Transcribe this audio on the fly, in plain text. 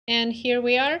And here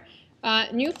we are,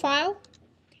 new file.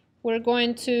 We're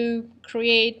going to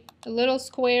create a little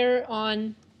square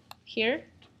on here,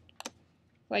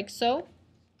 like so.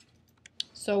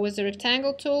 So with the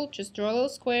rectangle tool, just draw a little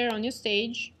square on your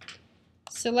stage,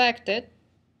 select it,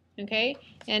 okay,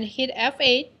 and hit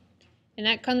F8, and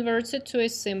that converts it to a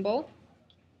symbol.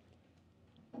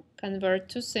 Convert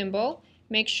to symbol.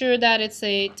 Make sure that it's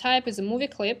a type is a movie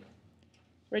clip.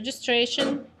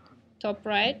 Registration, top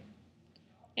right,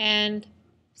 and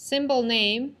symbol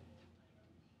name,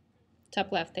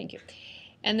 top left, thank you.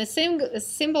 And the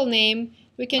symbol name,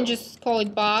 we can just call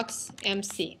it box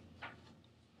MC.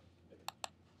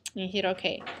 And hit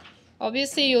OK.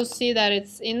 Obviously, you'll see that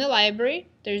it's in the library.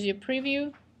 There's your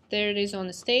preview. There it is on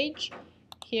the stage.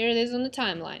 Here it is on the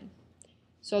timeline.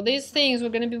 So these things, we're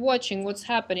going to be watching what's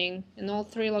happening in all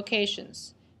three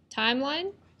locations.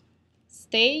 Timeline,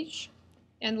 stage,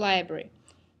 and library.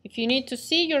 If you need to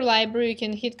see your library, you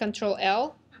can hit Control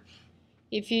L.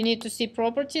 If you need to see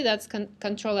property, that's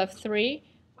Control F3.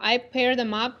 I pair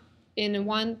them up in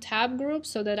one tab group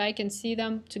so that I can see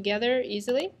them together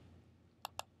easily.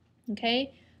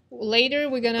 Okay. Later,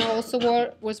 we're going to also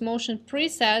work with motion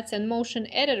presets and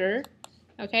motion editor.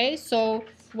 Okay, so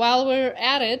while we're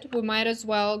at it, we might as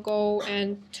well go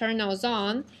and turn those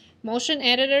on. Motion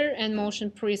editor and motion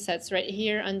presets right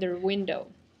here under window.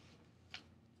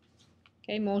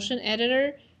 Okay, motion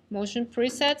editor, motion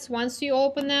presets. Once you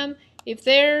open them, if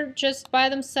they're just by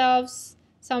themselves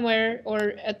somewhere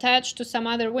or attached to some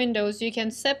other windows, you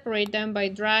can separate them by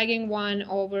dragging one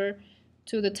over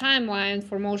to the timeline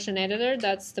for motion editor.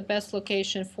 That's the best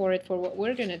location for it for what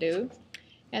we're going to do.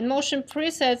 And motion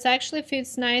presets actually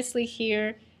fits nicely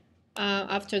here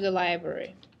after the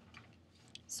library.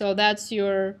 So that's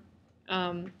your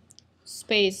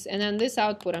space. And then this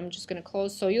output I'm just going to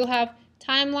close. So you'll have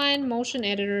timeline, motion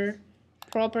editor,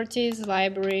 properties,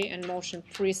 library, and motion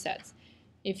presets.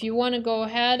 If you want to go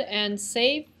ahead and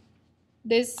save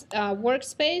this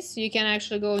workspace, you can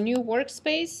actually go new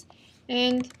workspace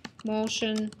and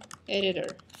motion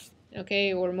editor,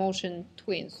 okay, or motion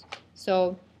tweens.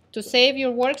 So to save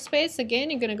your workspace, again,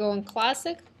 you're going to go on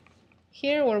classic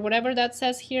here or whatever that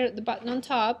says here, the button on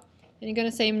top, and you're going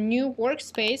to say new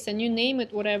workspace and you name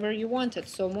it whatever you want it.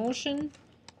 So motion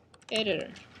editor.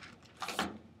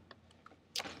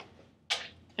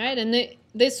 Alright, and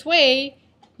this way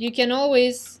you can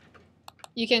always,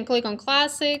 you can click on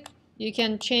classic, you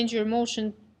can change your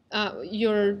motion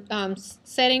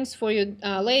settings for your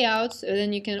layouts, and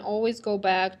then you can always go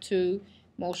back to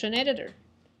motion editor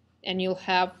and you'll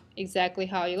have exactly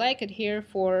how you like it here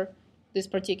for this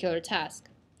particular task.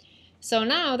 So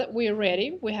now that we're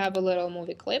ready, we have a little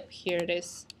movie clip. Here it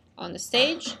is on the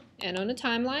stage and on the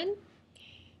timeline.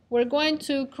 We're going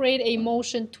to create a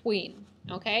motion tween.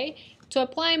 Okay, to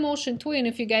apply motion tween,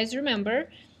 if you guys remember,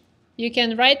 you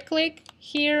can right click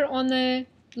here on the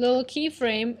little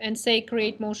keyframe and say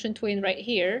create motion tween right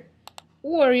here,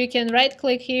 or you can right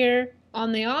click here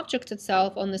on the object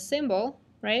itself, on the symbol,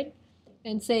 right,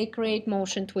 and say create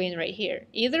motion tween right here.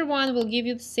 Either one will give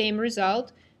you the same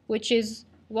result, which is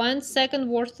 1 second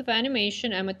worth of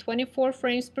animation. I'm at 24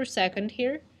 frames per second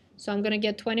here, so I'm gonna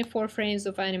get 24 frames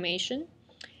of animation.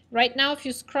 Right now, if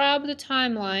you scrub the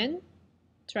timeline,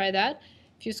 try that,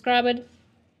 if you scrub it,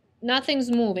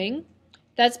 nothing's moving.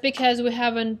 That's because we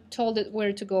haven't told it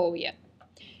where to go yet.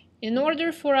 In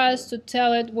order for us to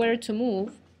tell it where to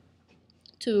move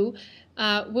to,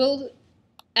 we'll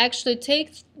actually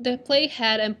take the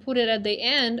playhead and put it at the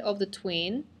end of the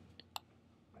tween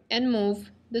and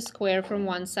move the square from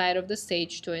one side of the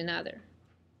stage to another.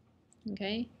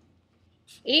 Okay?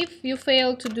 If you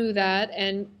fail to do that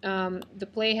and the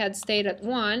playhead stayed at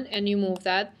 1 and you move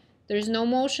that, there's no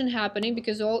motion happening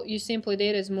because all you simply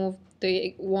did is move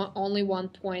the only one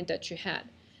point that you had.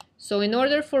 So in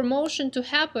order for motion to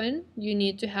happen, you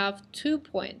need to have 2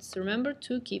 points. Remember,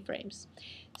 2 keyframes.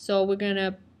 So we're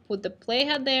gonna put the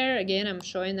playhead there. Again, I'm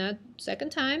showing that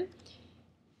second time,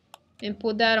 and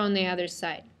put that on the other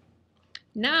side.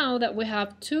 Now that we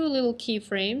have 2 little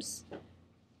keyframes,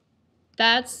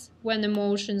 that's when the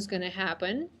motion is gonna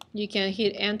happen. You can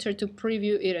hit enter to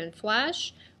preview it in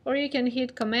Flash, or you can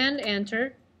hit command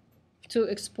enter to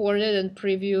export it and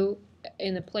preview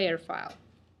in a player file.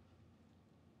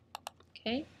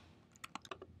 Okay,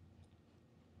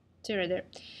 so right there.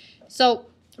 So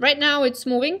right now it's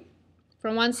moving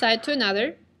from one side to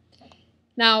another.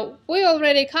 Now we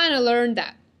already kind of learned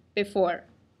that before,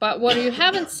 but what you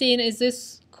haven't seen is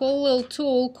this cool little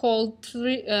tool called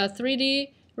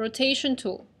 3D rotation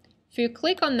tool. If you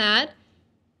click on that,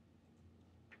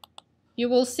 you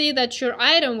will see that your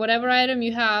item, whatever item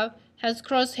you have, has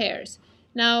crosshairs.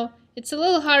 Now It's a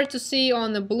little hard to see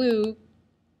on the blue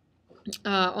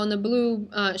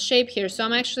shape here, so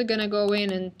I'm actually gonna go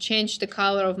in and change the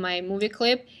color of my movie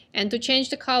clip. And to change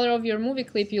the color of your movie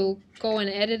clip, you'll go and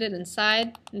edit it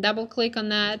inside, double click on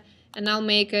that, and I'll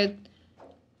make it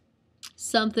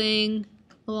something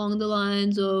along the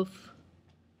lines of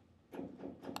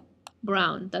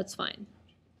brown. That's fine.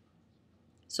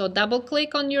 So double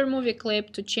click on your movie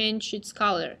clip to change its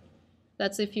color.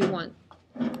 That's if you want.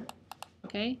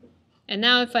 Okay. And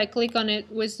now if I click on it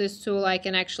with this tool, I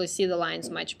can actually see the lines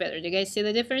much better. Do you guys see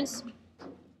the difference?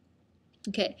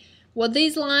 Okay. What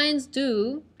these lines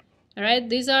do, all right,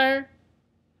 these are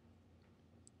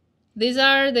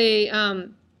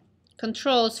the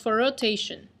controls for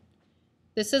rotation.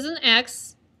 This is an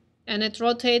X, and it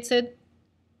rotates it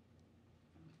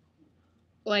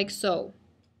like so.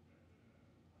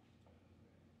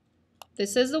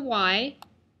 This is the Y,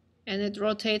 and it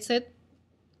rotates it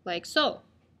like so.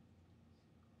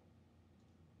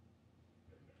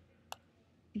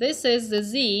 This is the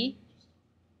Z,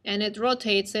 and it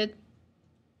rotates it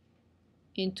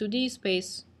into D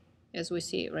space as we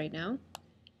see it right now.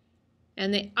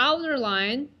 And the outer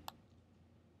line,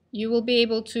 you will be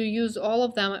able to use all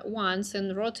of them at once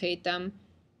and rotate them.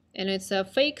 And it's a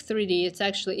fake 3D, it's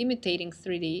actually imitating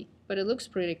 3D, but it looks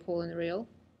pretty cool in real.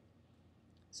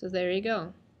 So there you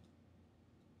go.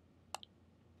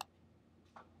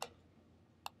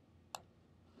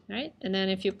 Right? And then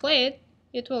if you play it,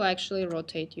 it will actually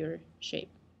rotate your shape.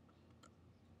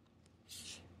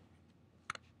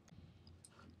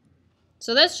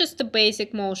 So that's just the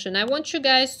basic motion. I want you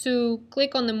guys to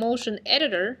click on the motion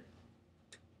editor.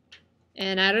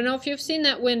 And I don't know if you've seen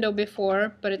that window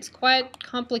before, but it's quite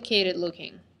complicated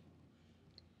looking.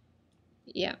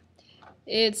 Yeah.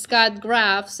 It's got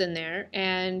graphs in there,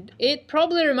 and it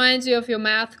probably reminds you of your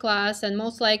math class, and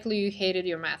most likely you hated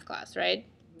your math class, right?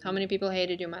 How many people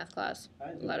hated your math class?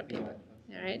 A lot of people.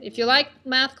 All right. If you like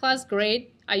math class,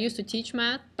 great. I used to teach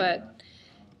math, but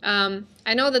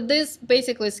I know that this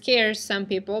basically scares some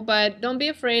people, but don't be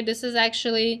afraid. This is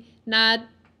actually not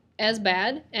as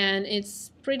bad, and it's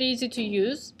pretty easy to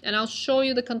use. And I'll show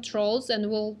you the controls, and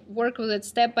we'll work with it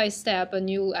step by step, and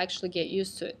you'll actually get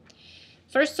used to it.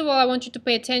 First of all, I want you to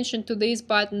pay attention to these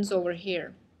buttons over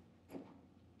here.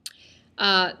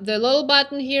 The little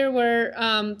button here where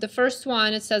the first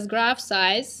one, it says graph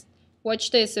size.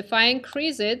 Watch this. If I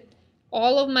increase it,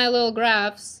 all of my little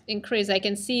graphs increase. I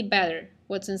can see better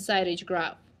what's inside each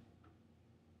graph.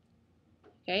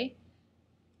 Okay?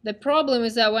 The problem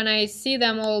is that when I see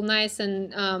them all nice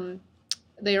and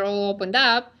they're all opened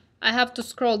up, I have to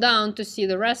scroll down to see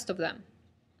the rest of them.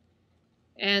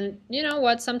 And you know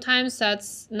what? Sometimes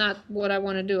that's not what I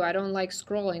want to do. I don't like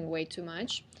scrolling way too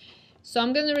much. So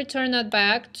I'm going to return that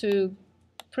back to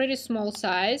pretty small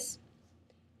size.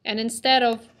 And instead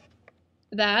of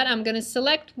that, I'm going to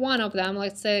select one of them,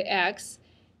 let's say X.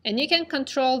 And you can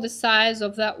control the size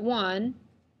of that one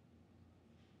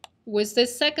with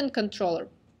this second controller.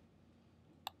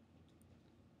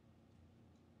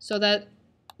 So that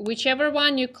whichever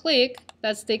one you click,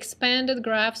 that's the expanded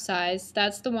graph size.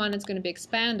 That's the one that's going to be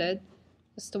expanded.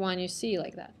 That's the one you see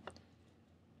like that.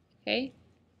 Okay?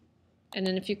 And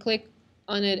then if you click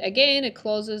on it again, it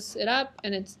closes it up,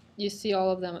 and you see all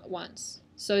of them at once.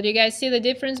 So do you guys see the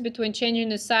difference between changing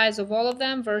the size of all of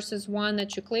them versus one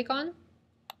that you click on?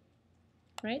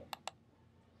 Right?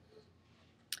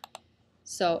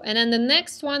 So, and then the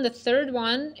next one, the third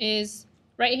one, is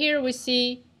right here we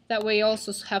see that we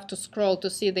also have to scroll to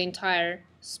see the entire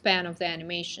span of the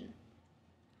animation.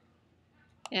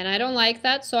 And I don't like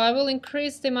that, so I will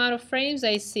increase the amount of frames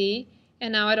I see,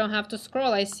 and now I don't have to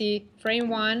scroll. I see frame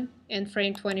 1 and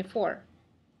frame 24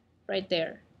 right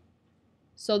there.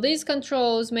 So these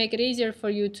controls make it easier for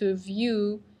you to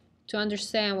view, to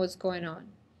understand what's going on.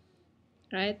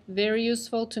 Right? Very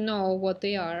useful to know what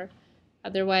they are.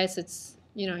 Otherwise it's,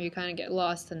 you know, you kind of get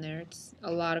lost in there. It's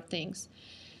a lot of things.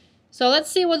 So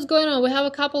let's see what's going on. We have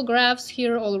a couple graphs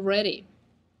here already.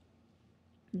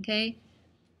 Okay?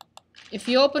 If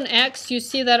you open X, you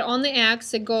see that on the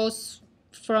X it goes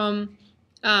from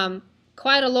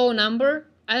quite a low number.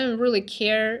 I don't really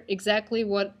care exactly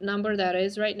what number that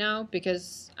is right now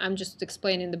because I'm just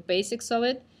explaining the basics of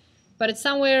it. But it's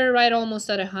somewhere right almost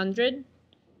at 100.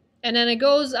 And then it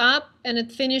goes up and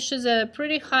it finishes at a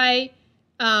pretty high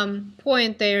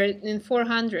point there in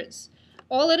 400s.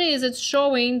 All it is, it's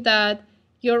showing that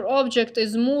your object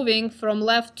is moving from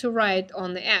left to right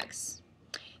on the X.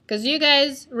 Because you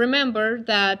guys remember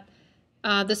that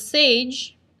the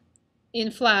Sage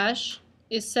in Flash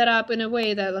is set up in a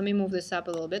way that, let me move this up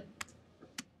a little bit.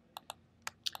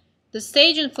 the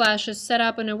stage in Flash is set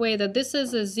up in a way that this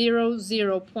is a 0,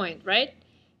 0 point, right?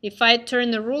 If I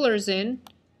turn the rulers in,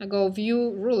 I go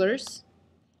View Rulers,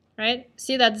 right?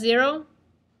 See that 0,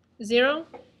 0?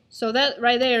 So that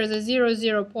right there is a 0,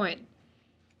 0 point.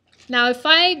 Now if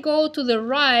I go to the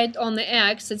right on the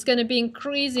X, it's going to be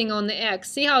increasing on the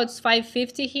X. See how it's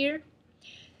 550 here?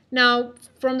 Now,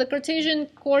 from the Cartesian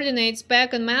coordinates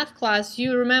back in math class,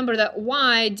 you remember that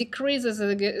y decreases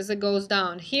as it goes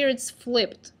down. Here it's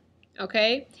flipped,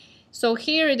 okay? So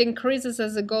here it increases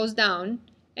as it goes down,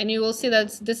 and you will see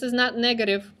that this is not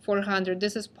negative 400,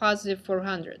 this is positive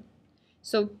 400.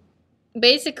 So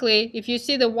basically, if you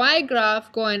see the y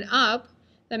graph going up,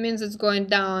 that means it's going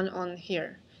down on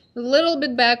here. A little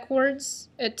bit backwards,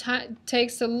 it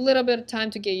takes a little bit of time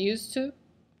to get used to.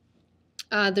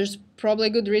 There's probably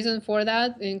a good reason for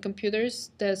that. In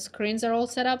computers, the screens are all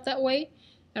set up that way.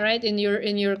 All right, in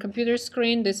your computer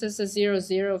screen, this is a 0,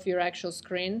 0 of your actual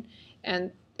screen,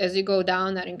 and as you go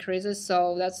down, that increases.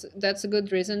 So that's a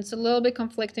good reason. It's a little bit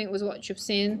conflicting with what you've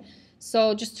seen,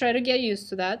 so just try to get used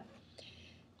to that.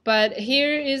 But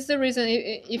here is the reason.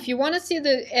 If you want to see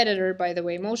the editor, by the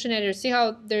way, motion editor, see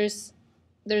how there's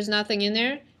nothing in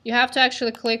there. You have to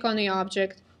actually click on the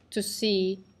object to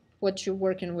see what you're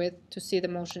working with, to see the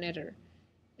motion editor.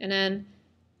 And then,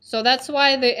 so that's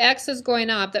why the X is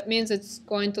going up. That means it's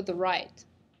going to the right.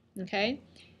 Okay?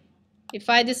 If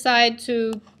I decide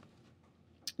to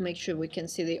make sure we can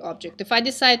see the object. If I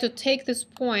decide to take this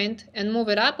point and move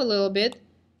it up a little bit,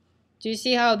 do you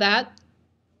see how that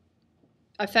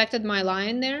affected my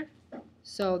line there?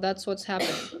 So that's what's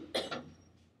happening.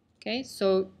 Okay,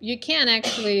 so you can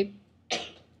actually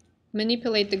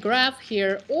manipulate the graph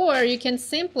here, or you can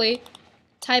simply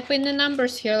type in the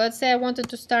numbers here. Let's say I wanted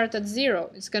to start at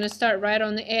 0. It's going to start right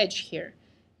on the edge here.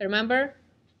 Remember,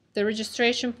 the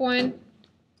registration point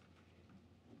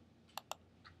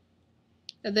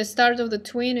at the start of the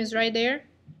tween is right there.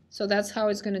 So that's how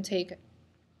it's going to take it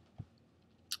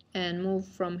and move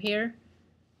from here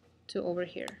to over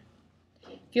here.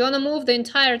 If you want to move the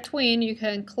entire tween, you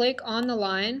can click on the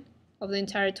line of the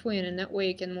entire tween, and that way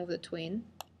you can move the tween.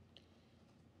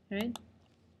 Right?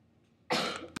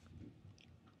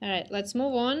 Alright, let's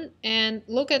move on and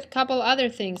look at a couple other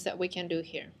things that we can do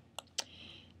here.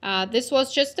 This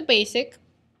was just the basic.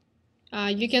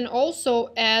 You can also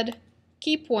add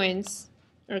key points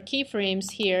or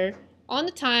keyframes here on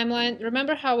the timeline.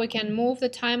 Remember how we can move the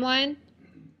timeline,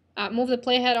 move the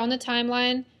playhead on the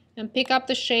timeline and pick up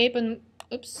the shape and,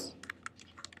 oops,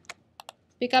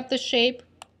 pick up the shape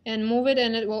and move it,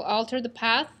 and it will alter the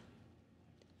path.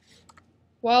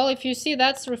 Well, if you see,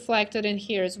 that's reflected in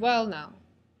here as well now.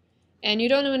 And you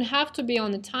don't even have to be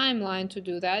on the timeline to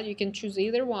do that. You can choose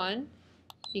either one.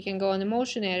 You can go on the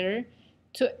motion editor.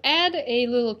 To add a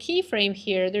little keyframe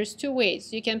here, there's two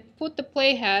ways. You can put the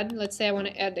playhead, let's say I want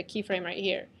to add the keyframe right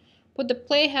here. Put the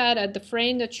playhead at the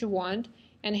frame that you want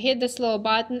and hit this little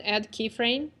button, add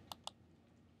keyframe.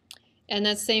 And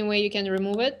that same way you can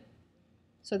remove it.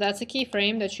 So that's a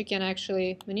keyframe that you can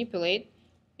actually manipulate.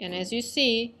 And as you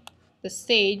see, the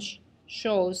stage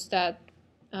shows that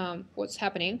what's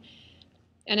happening.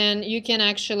 And then you can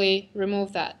actually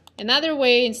remove that. Another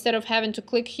way, instead of having to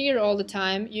click here all the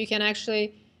time, you can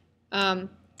actually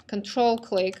control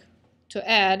click to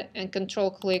add and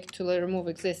control click to remove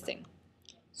existing.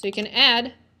 So you can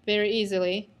add very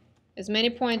easily as many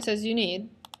points as you need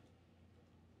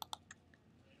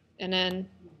and then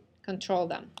control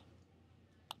them.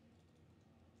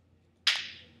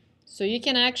 So you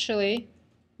can actually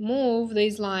move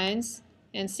these lines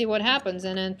and see what happens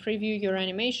and then preview your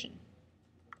animation.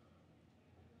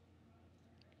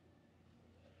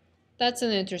 That's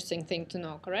an interesting thing to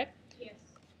know, correct? Yes.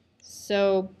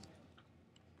 So